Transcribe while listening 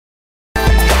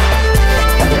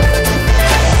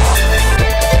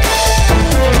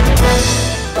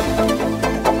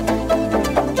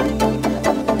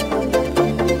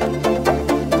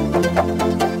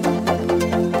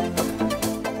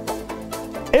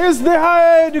Is the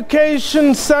higher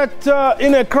education sector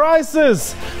in a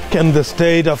crisis? Can the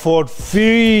state afford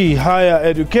free higher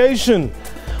education?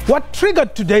 What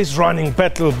triggered today's running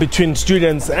battle between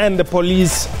students and the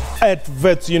police at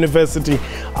Wits University?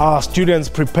 Are students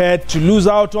prepared to lose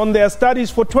out on their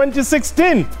studies for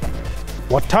 2016?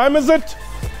 What time is it?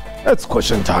 It's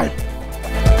question time.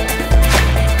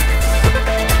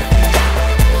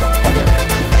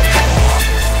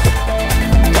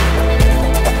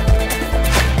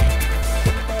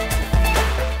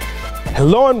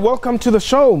 Hello and welcome to the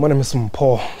show. My name is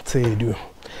Mpho Tsedu.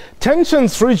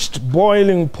 Tensions reached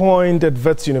boiling point at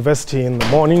Wits University in the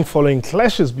morning following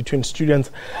clashes between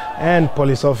students and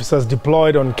police officers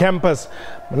deployed on campus.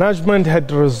 Management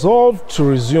had resolved to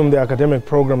resume the academic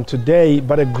program today,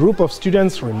 but a group of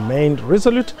students remained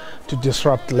resolute to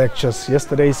disrupt lectures.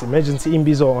 Yesterday's emergency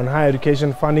Imbizo on higher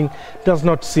education funding does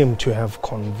not seem to have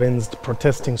convinced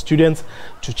protesting students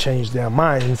to change their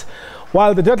minds.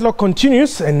 While the deadlock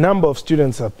continues, a number of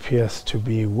students appears to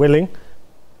be willing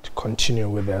to continue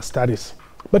with their studies.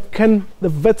 But can the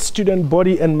Wits student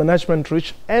body and management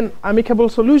reach an amicable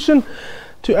solution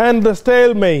to end the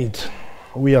stalemate?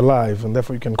 We are live, and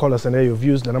therefore you can call us and air your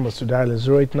views. The numbers to dial is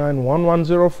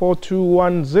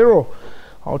 089-1104-210.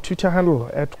 Our Twitter handle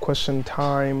at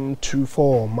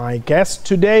QuestionTime24. My guest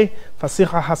today,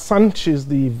 Fasiha Hassan. She's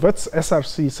the Wits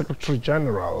SRC Secretary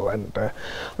General. And let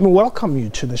me welcome you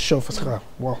to the show, Fasiha.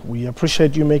 Well, we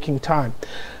appreciate you making time.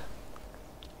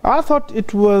 I thought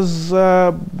it was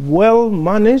well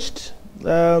managed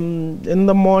in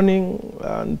the morning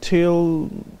until,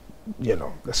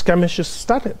 the skirmishes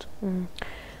started.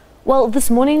 Well, this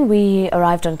morning we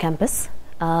arrived on campus.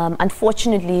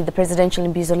 Unfortunately, the presidential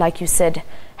Imbizo, like you said,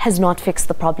 has not fixed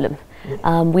the problem.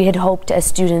 We had hoped as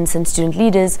students and student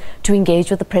leaders to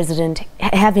engage with the president,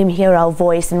 have him hear our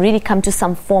voice and really come to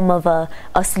some form of a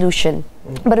solution.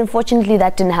 But unfortunately,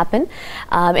 that didn't happen.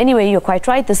 Anyway, you're quite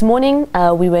right. This morning,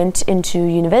 we went into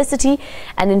university,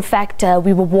 and in fact,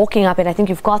 we were walking up, and I think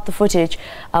you've got the footage,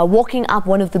 walking up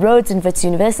one of the roads in Wits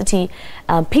University,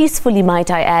 peacefully,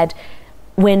 might I add,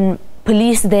 when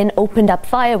police then opened up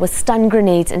fire with stun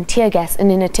grenades and tear gas in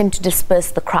an attempt to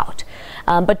disperse the crowd.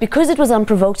 But because it was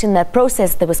unprovoked in that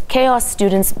process, there was chaos.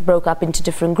 Students broke up into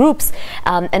different groups.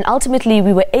 And ultimately,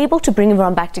 we were able to bring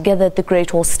everyone back together at the Great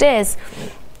Hall stairs.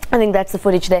 I think that's the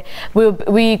footage there.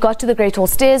 We got to the Great Hall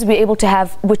stairs. We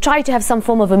tried to have some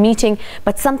form of a meeting,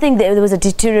 but there was a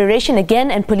deterioration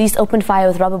again, and police opened fire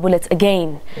with rubber bullets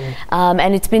again.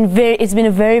 And it's been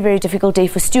a very, very difficult day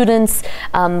for students,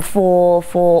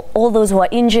 for all those who are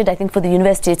injured. I think for the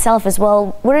university itself as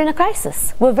well. We're in a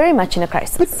crisis. We're very much in a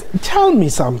crisis. But tell me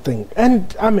something.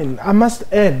 And I must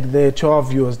add there to our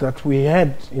viewers that we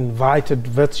had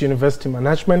invited Wits University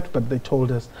management, but they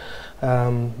told us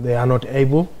they are not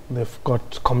able. They've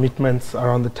got commitments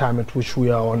around the time at which we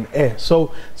are on air.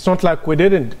 So it's not like we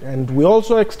didn't. And we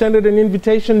also extended an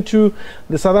invitation to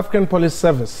the South African Police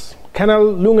Service.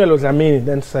 Colonel Lungelo Dlamini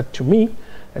then said to me,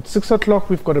 at 6 o'clock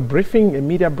we've got a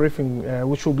media briefing,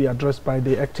 which will be addressed by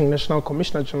the Acting National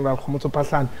Commissioner General Khomotso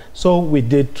Paslan. So we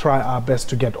did try our best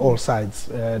to get all sides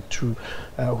who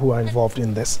are involved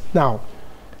in this. Now,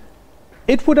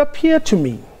 it would appear to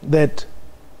me that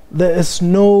there is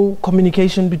no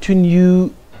communication between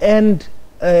you and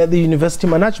the university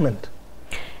management.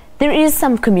 There is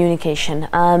some communication,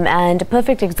 and a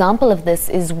perfect example of this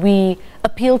is we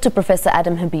appealed to Professor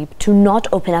Adam Habib to not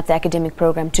open up the academic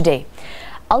program today.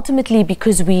 Ultimately,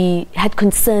 because we had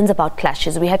concerns about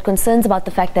clashes. We had concerns about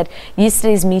the fact that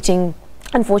yesterday's meeting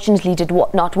unfortunately did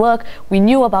not work. We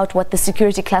knew about what the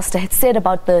security cluster had said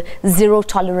about the zero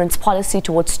tolerance policy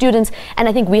towards students, and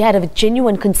I think we had a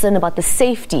genuine concern about the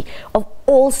safety of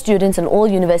all students and all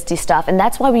university staff, and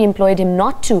that's why we employed him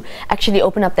not to actually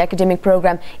open up the academic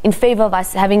program in favor of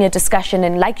us having a discussion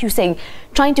and, like you say,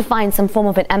 trying to find some form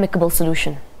of an amicable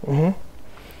solution.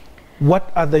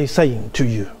 What are they saying to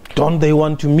you? Don't they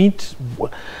want to meet?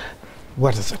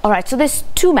 What is it? All right, so there's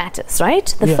two matters,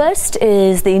 right? The first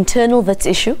is the internal Wits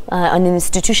issue on an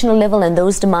institutional level and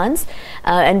those demands,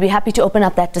 and we're happy to open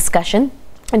up that discussion.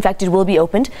 In fact, it will be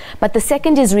opened. But the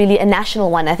second is really a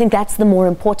national one. I think that's the more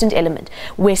important element,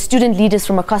 where student leaders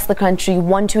from across the country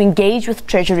want to engage with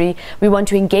Treasury. We want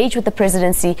to engage with the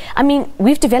presidency.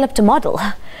 We've developed a model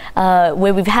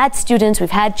where we've had students,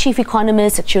 we've had chief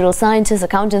economists, actuarial scientists,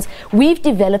 accountants. We've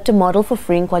developed a model for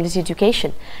free and quality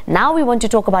education. Now we want to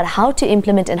talk about how to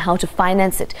implement and how to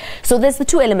finance it. So there's the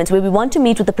two elements where we want to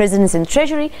meet with the presidency and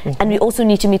Treasury, and we also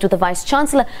need to meet with the Vice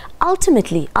Chancellor,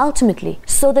 ultimately,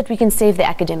 so that we can save the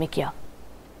academic year.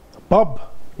 Bob,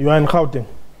 you are in Gauteng.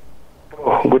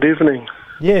 Oh, good evening.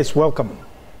 Yes, welcome.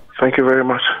 Thank you very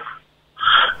much.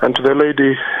 And to the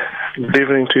lady, good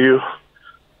evening to you.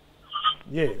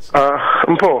 Yes.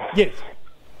 Mpo, Yes.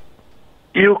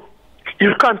 You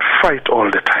can't fight all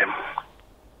the time.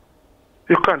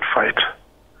 You can't fight.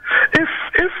 If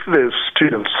the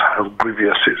students have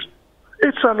grievances,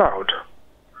 it's allowed.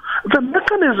 The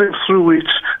mechanism through which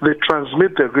they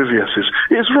transmit their grievances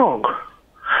is wrong.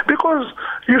 Because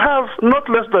you have not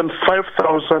less than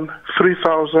 5,000,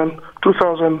 3,000,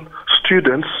 2,000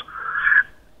 students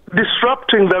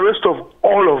disrupting the rest of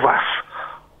all of us.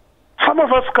 Some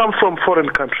of us come from foreign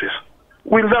countries.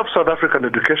 We love South African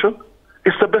education.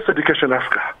 It's the best education in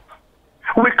Africa.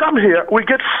 We come here, we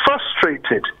get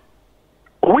frustrated.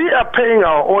 We are paying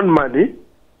our own money,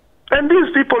 and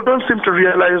these people don't seem to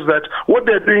realize that what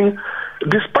they're doing,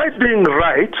 despite being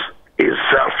right, is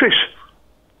selfish.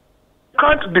 You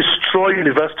can't destroy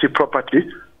university property.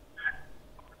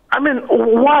 I mean,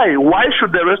 why? Why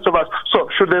should the rest of us? So,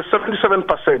 should the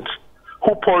 77%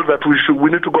 who polled that we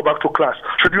need to go back to class,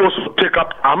 should we also take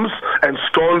up arms and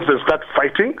stones and start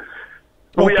fighting?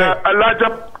 Okay. We are a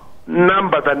larger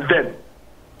number than them.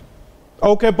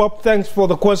 Okay, Bob, thanks for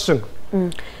the question.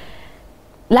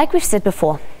 Like we've said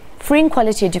before, free and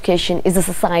quality education is a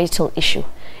societal issue.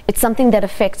 It's something that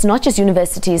affects not just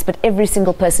universities, but every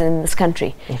single person in this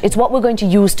country. It's what we're going to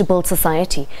use to build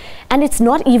society. And it's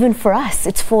not even for us,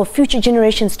 it's for future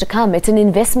generations to come. It's an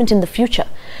investment in the future.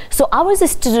 So ours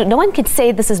is to do, no one can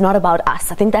say this is not about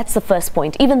us. I think that's the first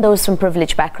point, even those from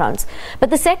privileged backgrounds.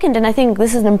 But the second, and I think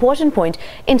this is an important point,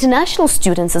 international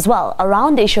students as well,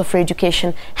 around the issue of free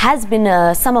education has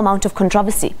been some amount of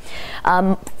controversy.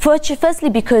 Firstly,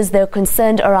 because they're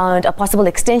concerned around a possible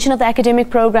extension of the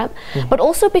academic program, but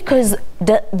also because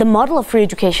the model of free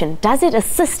education, does it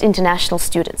assist international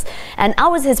students? And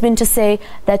ours has been to say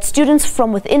that students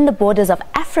from within the borders of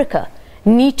Africa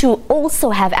need to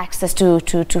also have access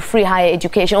to free higher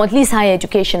education, or at least higher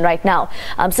education right now.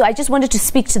 So I just wanted to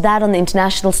speak to that on the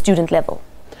international student level.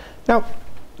 Now,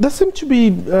 there seems to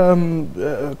be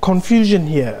confusion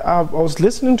here. I was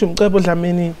listening to Mcebo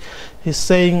Dlamini. He's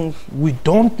saying we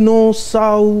don't know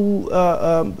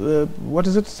what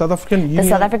is it? South African Union? The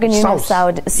South African Union of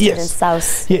Students, yes.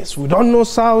 SABC. Yes, we don't know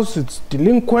SABC. It's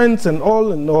delinquents and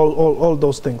all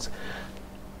those things.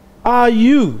 Are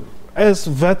you, as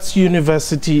Wits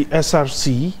University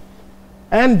SRC,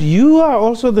 and you are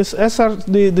also the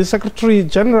Secretary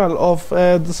General of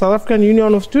the South African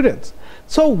Union of Students.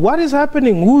 So what is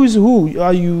happening? Who is who?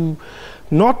 Are you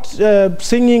not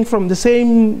singing from the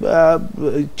same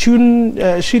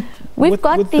tune sheet? We've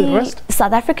got with the rest?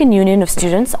 South African Union of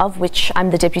Students, of which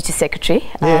I'm the Deputy Secretary,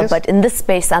 yes. but in this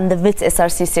space I'm the Wits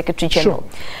SRC Secretary General.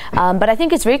 Sure. But I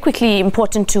think it's very quickly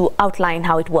important to outline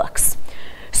how it works.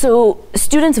 So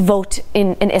students vote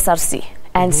in SRC,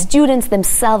 and students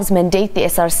themselves mandate the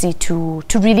SRC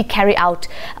to really carry out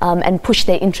and push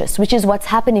their interests, which is what's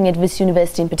happening at Wits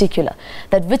University in particular.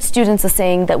 That Wits students are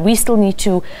saying that we still need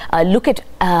to look at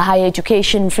higher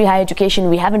education, free higher education.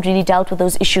 We haven't really dealt with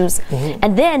those issues.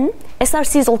 And then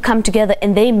SRCs all come together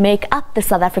and they make up the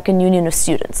South African Union of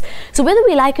Students. So whether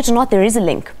we like it or not, there is a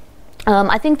link.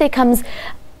 I think there comes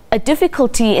a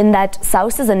difficulty in that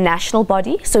SABC is a national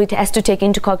body, so it has to take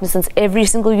into cognizance every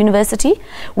single university,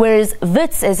 whereas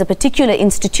Wits as a particular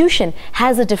institution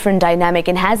has a different dynamic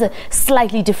and has a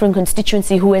slightly different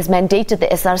constituency who has mandated the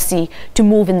SRC to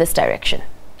move in this direction.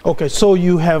 Okay, so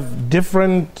you have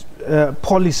different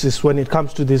policies when it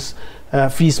comes to this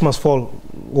fees must fall,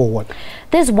 or what?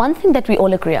 There's one thing that we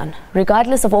all agree on,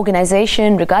 regardless of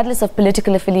organization, regardless of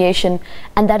political affiliation,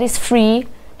 and that is free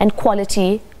and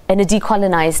quality and a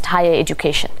decolonized higher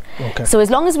education. Okay. So as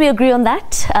long as we agree on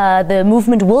that, the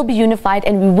movement will be unified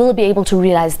and we will be able to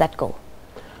realize that goal.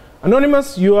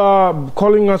 Anonymous, you are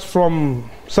calling us from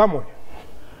somewhere.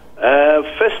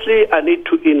 Firstly, I need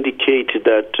to indicate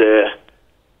that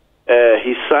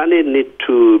his son need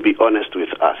to be honest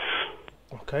with us.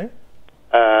 Okay.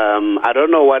 I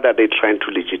don't know what are they trying to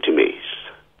legitimize.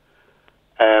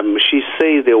 She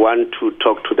says they want to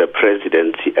talk to the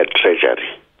presidency at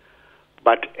Treasury.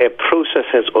 But a process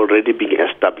has already been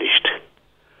established.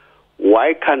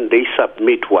 Why can't they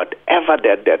submit whatever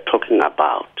that they're talking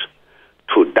about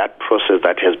to that process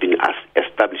that has been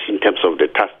established in terms of the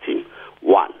task team?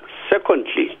 One.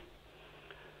 Secondly,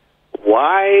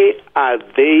 why are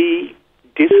they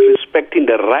disrespecting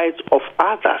the rights of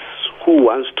others who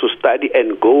wants to study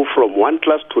and go from one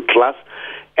class to class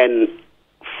and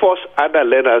force other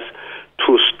learners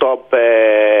to stop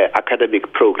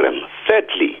academic program?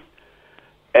 Thirdly,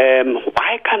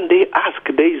 why can't they ask?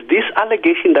 There is this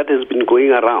allegation that has been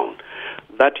going around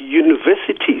that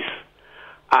universities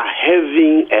are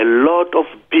having a lot of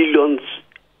billions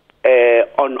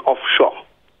on offshore.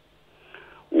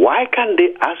 why can't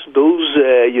they ask those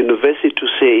universities to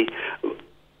say,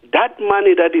 that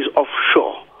money that is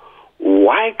offshore,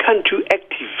 why can't you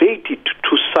activate it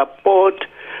to support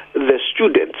the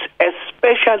students,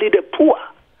 especially the poor?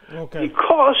 Okay.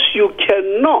 Because you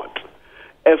cannot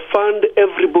fund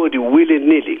everybody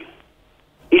willy-nilly.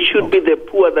 It should be the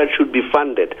poor that should be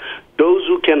funded, those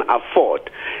who can afford.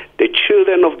 The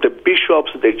children of the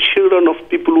bishops, the children of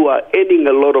people who are earning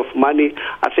a lot of money.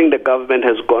 I think the government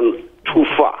has gone too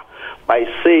far by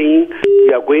saying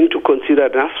we are going to consider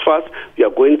NASFAS, we are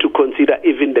going to consider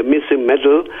even the missing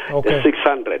medal, the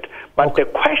 600. But the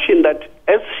question that,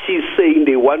 as she's saying,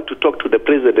 they want to talk to the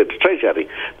President Treasury,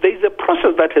 there is a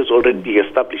process that has already been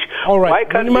established. All right. Why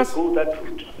can't we go that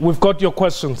route? We've got your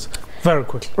questions very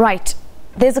quickly. Right.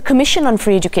 There's a commission on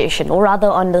free education, or rather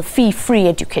on the fee-free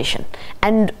education.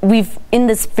 And we've, in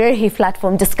this very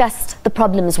platform, discussed the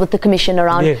problems with the commission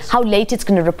around how late it's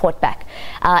going to report back.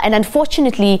 And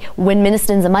unfortunately, when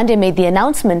Minister Nzimande made the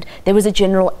announcement, there was a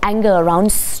general anger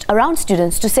around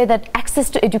students to say that access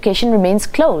to education remains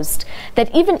closed. That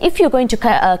even if you're going to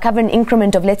cover an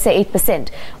increment of, let's say, 8%,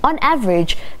 on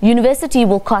average, university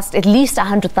will cost at least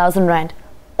 100,000 Rand.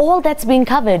 All that's being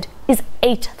covered is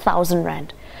 8,000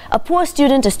 Rand. A poor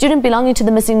student, a student belonging to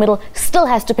the missing middle, still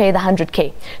has to pay the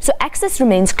 100K. So access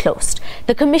remains closed.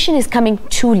 The commission is coming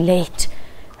too late.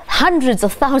 Hundreds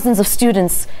of thousands of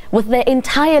students with their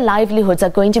entire livelihoods are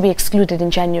going to be excluded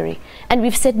in January. And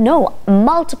we've said no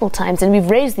multiple times, and we've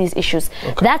raised these issues.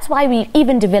 That's why we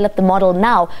even developed the model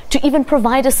now to even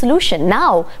provide a solution.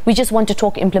 Now we just want to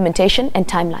talk implementation and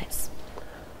timelines.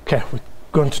 Okay.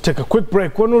 Going to take a quick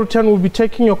break. When we return, we'll be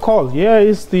taking your call. Here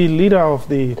is the leader of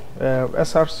the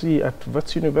SRC at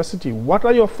Wits University. What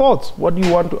are your thoughts? What do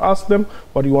you want to ask them?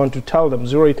 What do you want to tell them?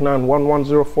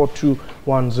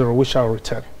 089-110-4210. We shall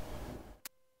return.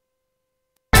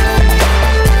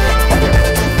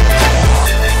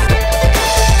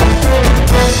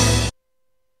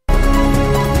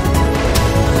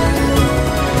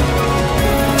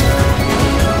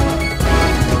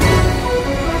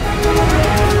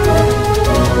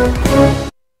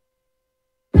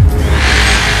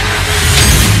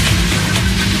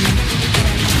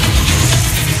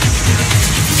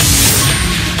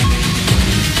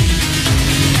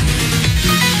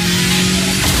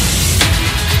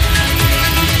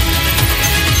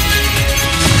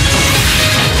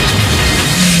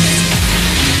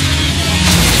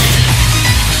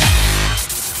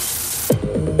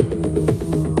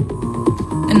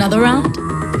 Another round?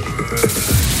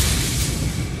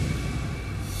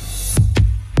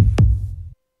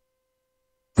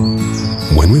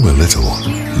 When we were little,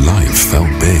 life felt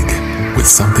big, with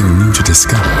something new to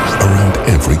discover around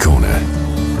every corner.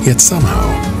 Yet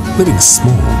somehow, living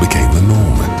small became the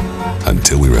norm,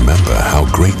 until we remember how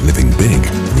great living big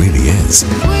really is.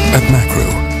 At Macro,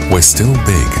 we're still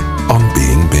big on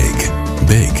being big.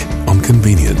 Big on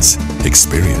convenience,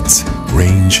 experience,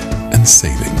 range, and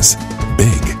savings.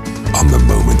 Big on the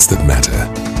moments that matter.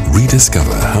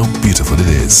 Rediscover how beautiful it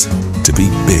is to be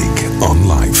big on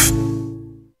life.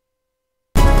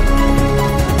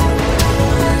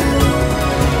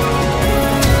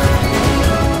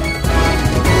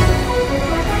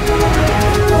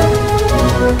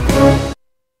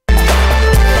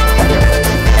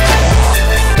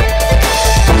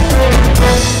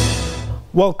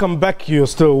 Welcome back. You're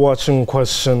still watching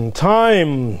Question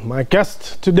Time. My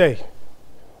guest today,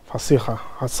 Fasiha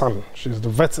Hassan. She's the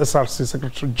Wits SRC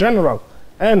Secretary General.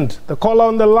 And the caller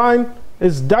on the line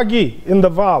is Dougie in the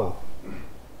Val.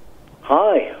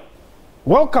 Hi.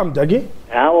 Welcome, Dougie.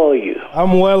 How are you?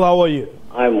 I'm well. How are you?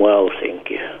 I'm well, thank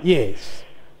you. Yes.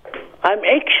 I'm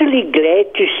actually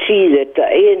glad to see that the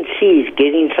ANC is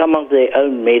getting some of their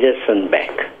own medicine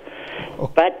back.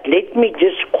 Okay. But let me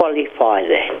just qualify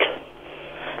that.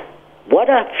 What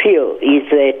I feel is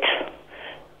that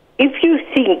if you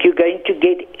think you're going to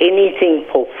get anything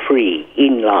for free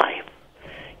in life,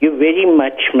 you're very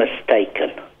much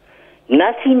mistaken.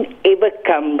 Nothing ever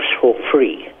comes for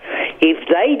free. If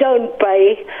they don't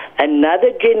pay,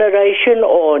 another generation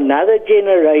or another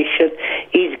generation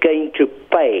is going to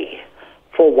pay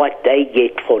for what they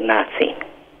get for nothing.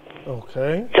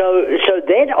 Okay. So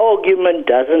that argument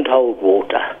doesn't hold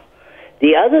water.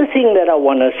 The other thing that I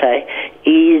want to say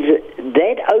is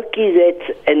that Oki that's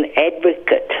an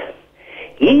advocate,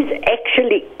 he's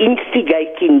actually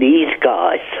instigating these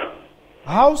guys.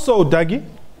 How so, Dougie?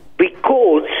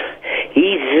 Because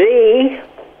he's there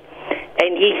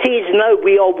and he says, no,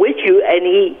 we are with you, and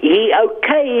he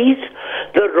okays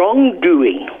the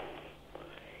wrongdoing.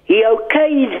 He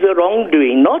okays the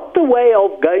wrongdoing, not the way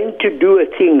of going to do a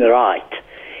thing right.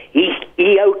 He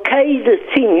okays the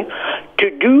thing to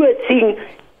do a thing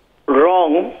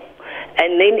wrong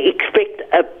and then expect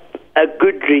a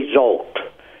good result.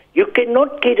 You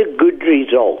cannot get a good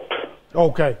result.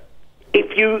 Okay.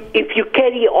 If you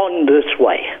carry on this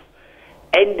way.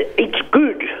 And it's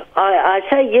good. I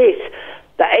say yes.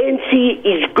 The ANC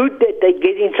is good that they're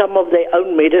getting some of their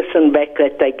own medicine back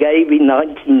that they gave in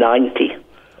 1990.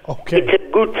 Okay. It's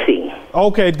a good thing.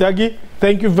 Okay, Dougie,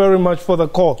 thank you very much for the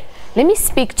call. Let me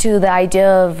speak to the idea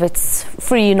of it's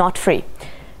free, not free.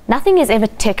 Nothing is ever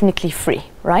technically free,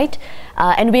 right?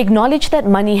 And we acknowledge that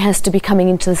money has to be coming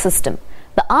into the system.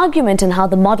 The argument and how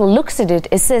the model looks at it,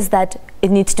 says that it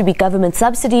needs to be government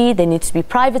subsidy, there needs to be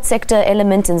private sector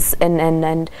element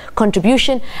and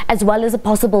contribution, as well as a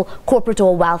possible corporate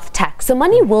or wealth tax. So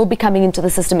money will be coming into the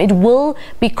system. It will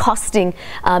be costing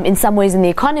in some ways in the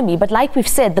economy. But like we've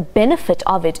said, the benefit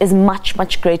of it is much,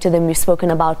 much greater than we've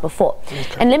spoken about before. Okay.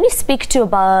 And let me speak to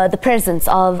about the presence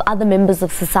of other members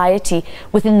of society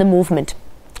within the movement.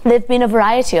 There have been a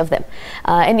variety of them.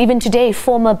 And even today,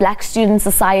 former Black Student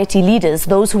Society leaders,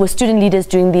 those who were student leaders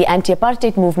during the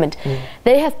anti-apartheid movement,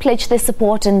 they have pledged their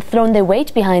support and thrown their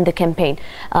weight behind the campaign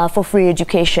for free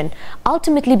education,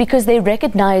 ultimately because they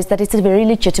recognize that it's a very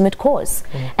legitimate cause.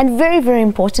 And very, very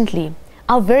importantly,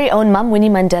 our very own Mum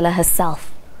Winnie Mandela herself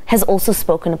has also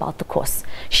spoken about the course.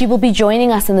 She will be joining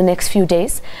us in the next few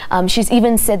days. She's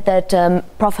even said that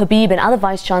Prof. Habib and other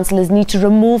vice-chancellors need to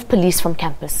remove police from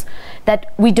campus,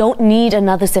 that we don't need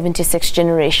another 76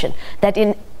 generation, that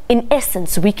in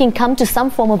essence we can come to some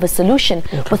form of a solution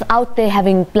without there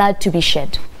having blood to be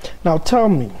shed. Now tell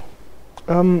me,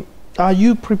 are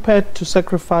you prepared to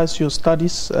sacrifice your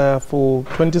studies for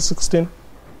 2016?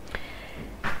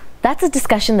 That's a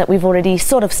discussion that we've already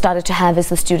sort of started to have as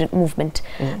the student movement.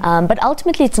 But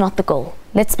ultimately, it's not the goal.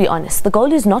 Let's be honest. The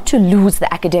goal is not to lose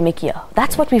the academic year.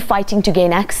 That's what we're fighting to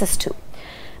gain access to.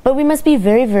 But we must be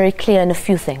very, very clear in a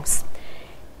few things.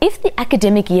 If the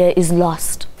academic year is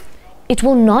lost, it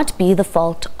will not be the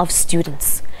fault of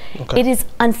students. It is,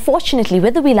 unfortunately,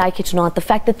 whether we like it or not, the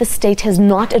fact that the state has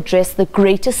not addressed the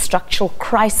greatest structural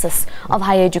crisis of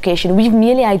higher education. We've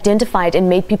merely identified and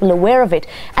made people aware of it.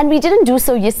 And we didn't do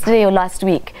so yesterday or last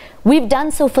week. We've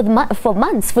done so for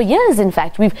months, for years, in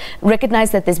fact. We've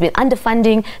recognized that there's been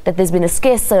underfunding, that there's been a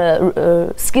scarce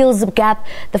skills gap,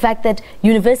 the fact that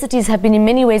universities have been in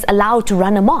many ways allowed to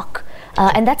run amok.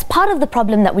 And that's part of the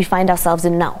problem that we find ourselves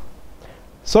in now.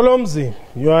 Solomzi,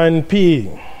 you are in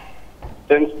PE.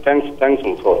 Thanks,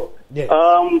 Mpho. Yes.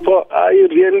 I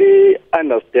really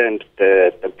understand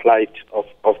the plight of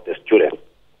the students.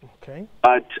 Okay.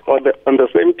 But on the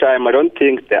same time, I don't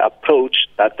think the approach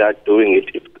that they're doing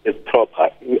it is proper.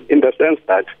 In the sense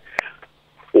that,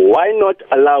 why not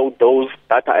allow those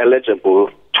that are eligible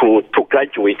to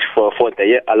graduate for the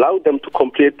year, allow them to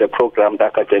complete the program, the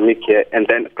academic year, and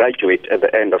then graduate at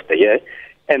the end of the year,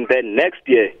 and then next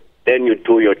year, then you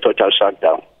do your total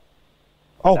shutdown.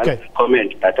 Okay. That's a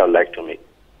comment that I'd like to make.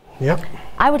 Yeah.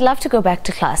 I would love to go back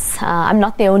to class. I'm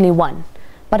not the only one.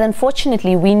 But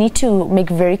unfortunately, we need to make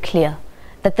very clear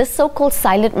that this so-called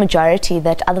silent majority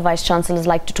that other vice-chancellors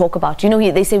like to talk about, you know,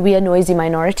 they say we are a noisy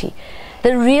minority.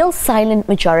 The real silent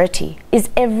majority is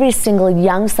every single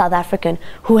young South African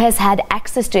who has had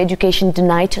access to education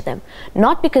denied to them,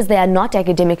 not because they are not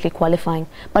academically qualifying,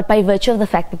 but by virtue of the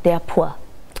fact that they are poor.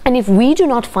 And if we do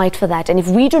not fight for that, and if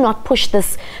we do not push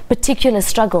this particular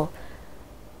struggle,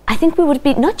 I think we would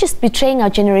be not just betraying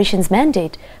our generation's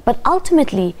mandate, but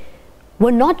ultimately we're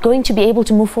not going to be able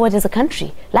to move forward as a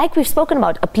country. Like we've spoken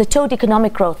about, a plateaued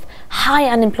economic growth, high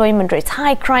unemployment rates,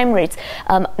 high crime rates,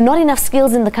 not enough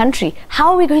skills in the country.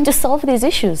 How are we going to solve these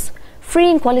issues?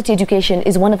 Free and quality education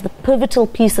is one of the pivotal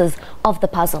pieces of the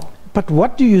puzzle. But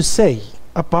what do you say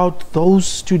about those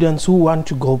students who want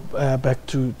to go back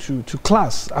to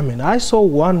class? I mean, I saw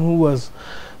one who was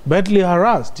badly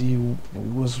harassed. He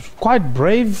was quite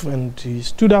brave and he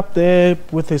stood up there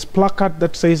with his placard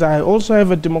that says, I also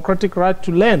have a democratic right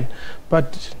to learn.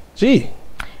 But gee.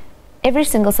 Every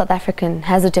single South African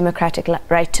has a democratic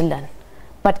right to learn.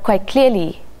 But quite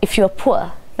clearly, if you're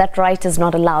poor, that right is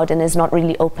not allowed and is not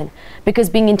really open,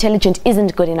 because being intelligent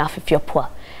isn't good enough if you're poor.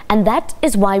 And that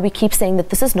is why we keep saying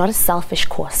that this is not a selfish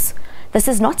course. This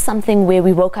is not something where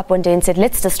we woke up one day and said,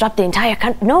 let's disrupt the entire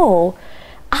country. No.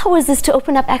 Ours is to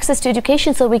open up access to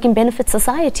education so we can benefit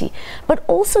society. But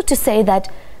also to say that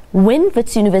when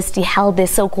Wits University held their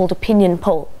so-called opinion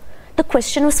poll, the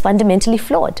question was fundamentally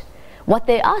flawed. What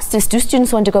they asked is, do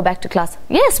students want to go back to class?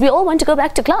 Yes, we all want to go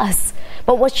back to class.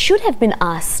 But what should have been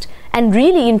asked And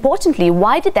really importantly,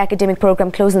 why did the academic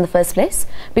program close in the first place?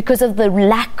 Because of the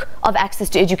lack of access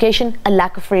to education, a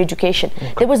lack of free education.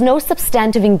 Okay. There was no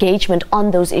substantive engagement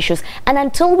on those issues. And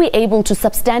until we're able to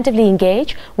substantively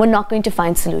engage, we're not going to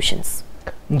find solutions.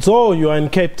 So you are in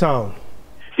Cape Town.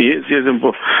 Yes,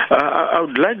 Mpo. I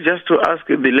would like just to ask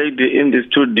the lady in the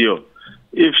studio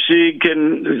if she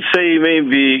can say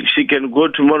maybe she can go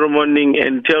tomorrow morning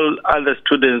and tell other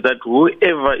students that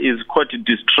whoever is caught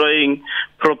destroying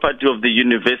property of the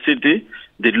university,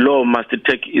 the law must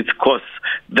take its course.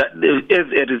 That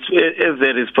as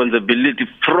a responsibility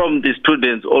from the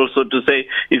students also to say,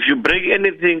 if you break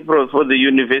anything for the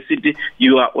university,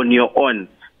 you are on your own.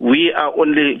 We are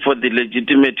only for the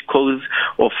legitimate cause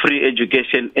of free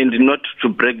education and not to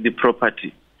break the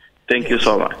property. Thank you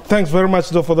so much. Thanks very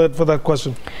much, though, for that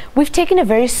question. We've taken a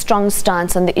very strong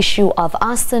stance on the issue of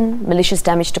arson, malicious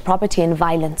damage to property and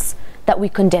violence, that we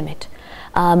condemn it.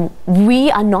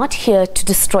 We are not here to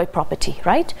destroy property,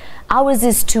 right? Ours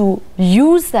is to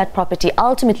use that property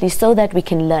ultimately so that we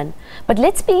can learn. But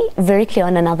let's be very clear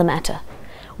on another matter.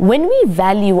 When we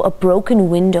value a broken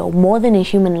window more than a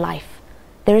human life,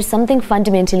 there is something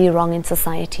fundamentally wrong in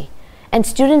society. And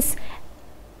students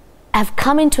have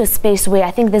come into a space where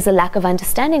I think there's a lack of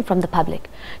understanding from the public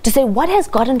to say what has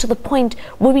gotten to the point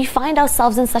where we find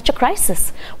ourselves in such a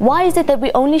crisis. Why is it that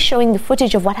we're only showing the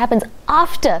footage of what happens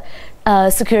after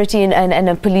security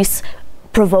and police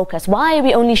provoke us? Why are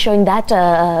we only showing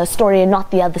that story and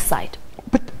not the other side?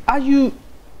 But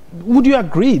would you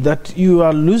agree that you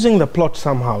are losing the plot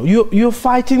somehow? You're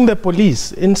fighting the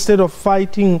police instead of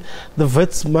fighting the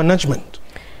Wits management.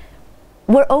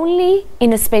 We're only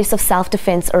in a space of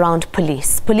self-defense around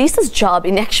police. Police's job,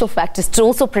 in actual fact, is to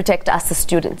also protect us as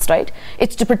students, right?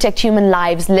 It's to protect human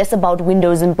lives, less about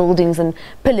windows and buildings and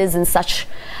pillars and such.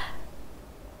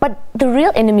 But the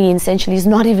real enemy, essentially, is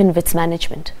not even Wits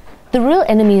management. The real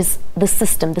enemy is the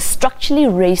system, the structurally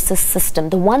racist system,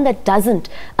 the one that doesn't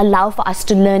allow for us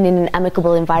to learn in an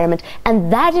amicable environment.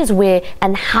 And that is where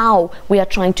and how we are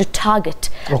trying to target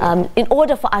in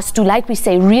order for us to, like we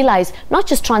say, realize not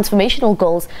just transformational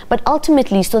goals, but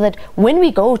ultimately so that when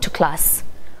we go to class,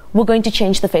 we're going to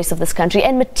change the face of this country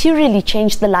and materially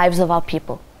change the lives of our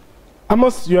people.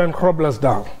 Amos, you're in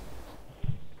Groblersdal.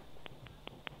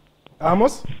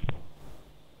 Amos?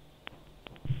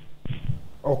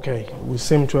 Okay, we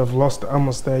seem to have lost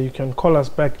Amos there. You can call us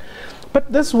back.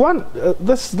 But there's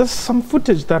there's some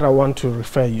footage that I want to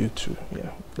refer you to.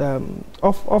 Yeah,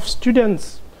 of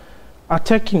students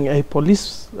attacking a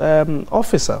police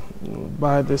officer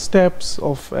by the steps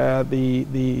of the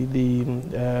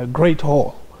Great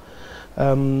Hall.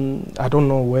 I don't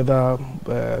know whether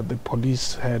the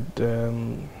police had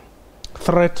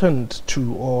threatened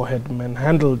to or had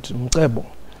manhandled Mcebo,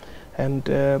 and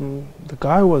the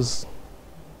guy was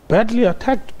badly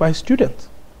attacked by students.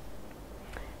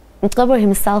 Mcebo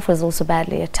himself was also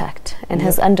badly attacked and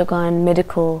has undergone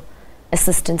medical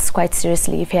assistance quite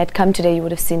seriously. If he had come today, you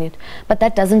would have seen it. But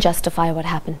that doesn't justify what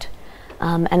happened.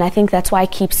 And I think that's why I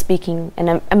keep speaking,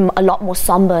 and I'm a lot more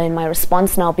somber in my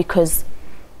response now, because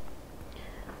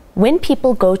when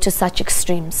people go to such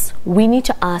extremes, we need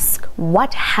to ask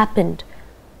what happened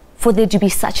for there to be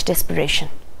such desperation,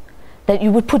 that you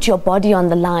would put your body on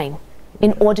the line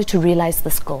in order to realize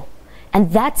this goal.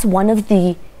 And that's one of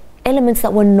the elements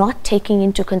that we're not taking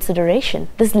into consideration,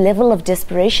 this level of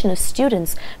desperation of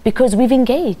students, because we've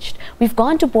engaged. We've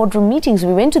gone to boardroom meetings,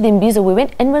 we went to the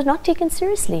Imbizo, and we're not taken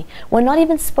seriously. We're not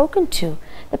even spoken to.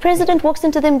 The president walks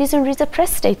into the Imbizo and reads a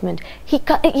press statement. He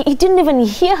didn't even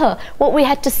hear what we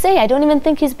had to say. I don't even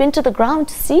think he's been to the ground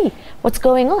to see what's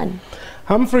going on.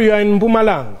 Humphrey, you're in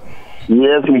Mpumalanga.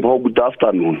 Yes, good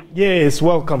afternoon. Yes,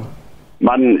 welcome.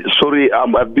 Man, sorry,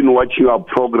 I've been watching our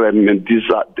program and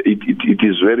it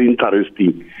is very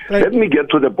interesting. Let me get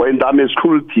to the point. I'm a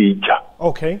school teacher.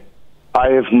 Okay. I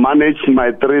have managed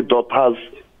my 3 daughters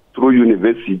through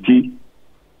university,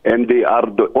 and they are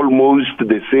almost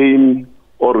the same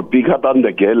or bigger than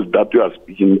the girl that you are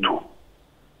speaking to.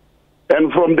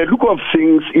 And from the look of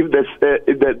things, if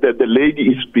the lady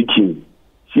is speaking,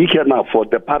 she can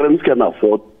afford, the parents can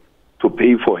afford to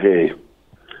pay for her.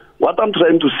 What I'm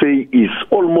trying to say is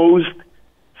almost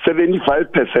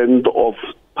 75% of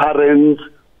parents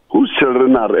whose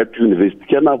children are at university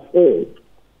can afford.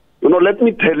 You know, let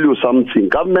me tell you something.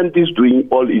 Government is doing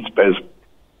all its best.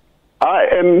 I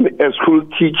am a school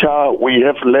teacher. We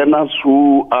have learners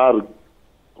who are,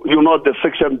 you know, the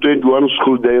Section 21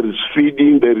 school, there is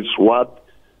feeding, there is what.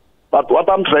 But what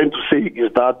I'm trying to say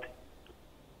is that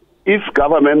if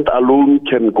government alone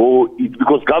can go,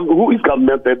 because who is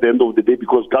government at the end of the day?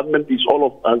 Because government is all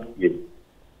of us here.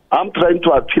 I'm trying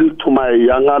to appeal to my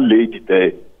younger lady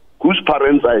there, whose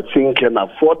parents I think can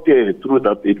afford through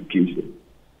that education,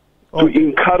 to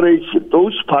encourage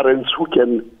those parents who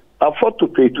can afford to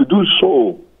pay to do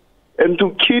so, and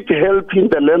to keep helping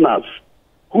the learners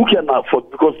who can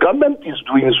afford, because government is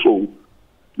doing so.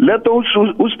 Let those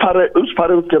whose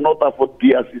parents cannot afford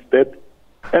be assisted,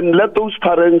 and let those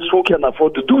parents who can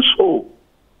afford to do so,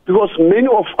 because many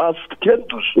of us can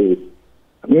do so.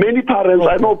 Many parents,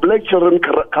 I know black children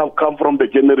come from the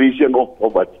generation of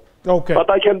poverty. Okay. But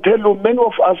I can tell you, many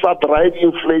of us are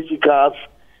driving flashy cars,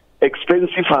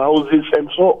 expensive houses,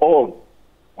 and so on.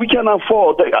 We can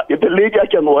afford. The lady I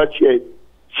can watch here,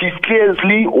 she's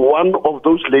clearly one of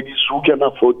those ladies who can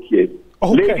afford here.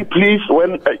 Okay. Lady, please,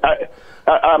 when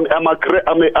I'm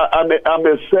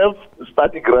a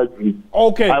self-study graduate.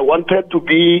 Okay. I wanted to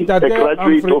be a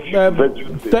graduate of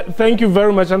university. Thank you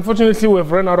very much. Unfortunately,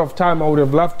 we've run out of time. I would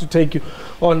have loved to take you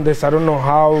on this. I don't know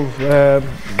how.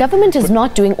 Government is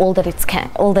not doing all that it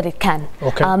can.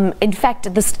 Okay. In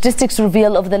fact, the statistics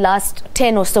reveal over the last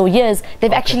 10 or so years,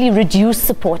 they've actually reduced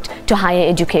support to higher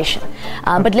education.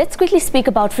 But let's quickly speak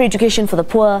about free education for the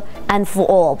poor and for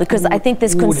all, because I think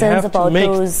there's concerns about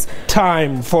those.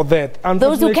 Time for that.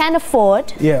 Those who can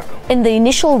afford, in the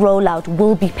initial rollout,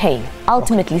 will be paying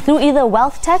ultimately through either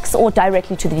wealth tax or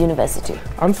directly to the university.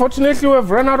 Unfortunately, we've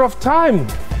run out of time.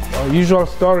 Our usual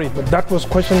story, but that was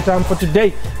question time for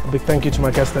today. A big thank you to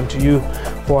my guest and to you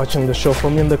for watching the show.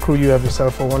 From me and the crew, you have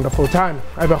yourself a wonderful time.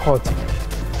 Ibe Khoti.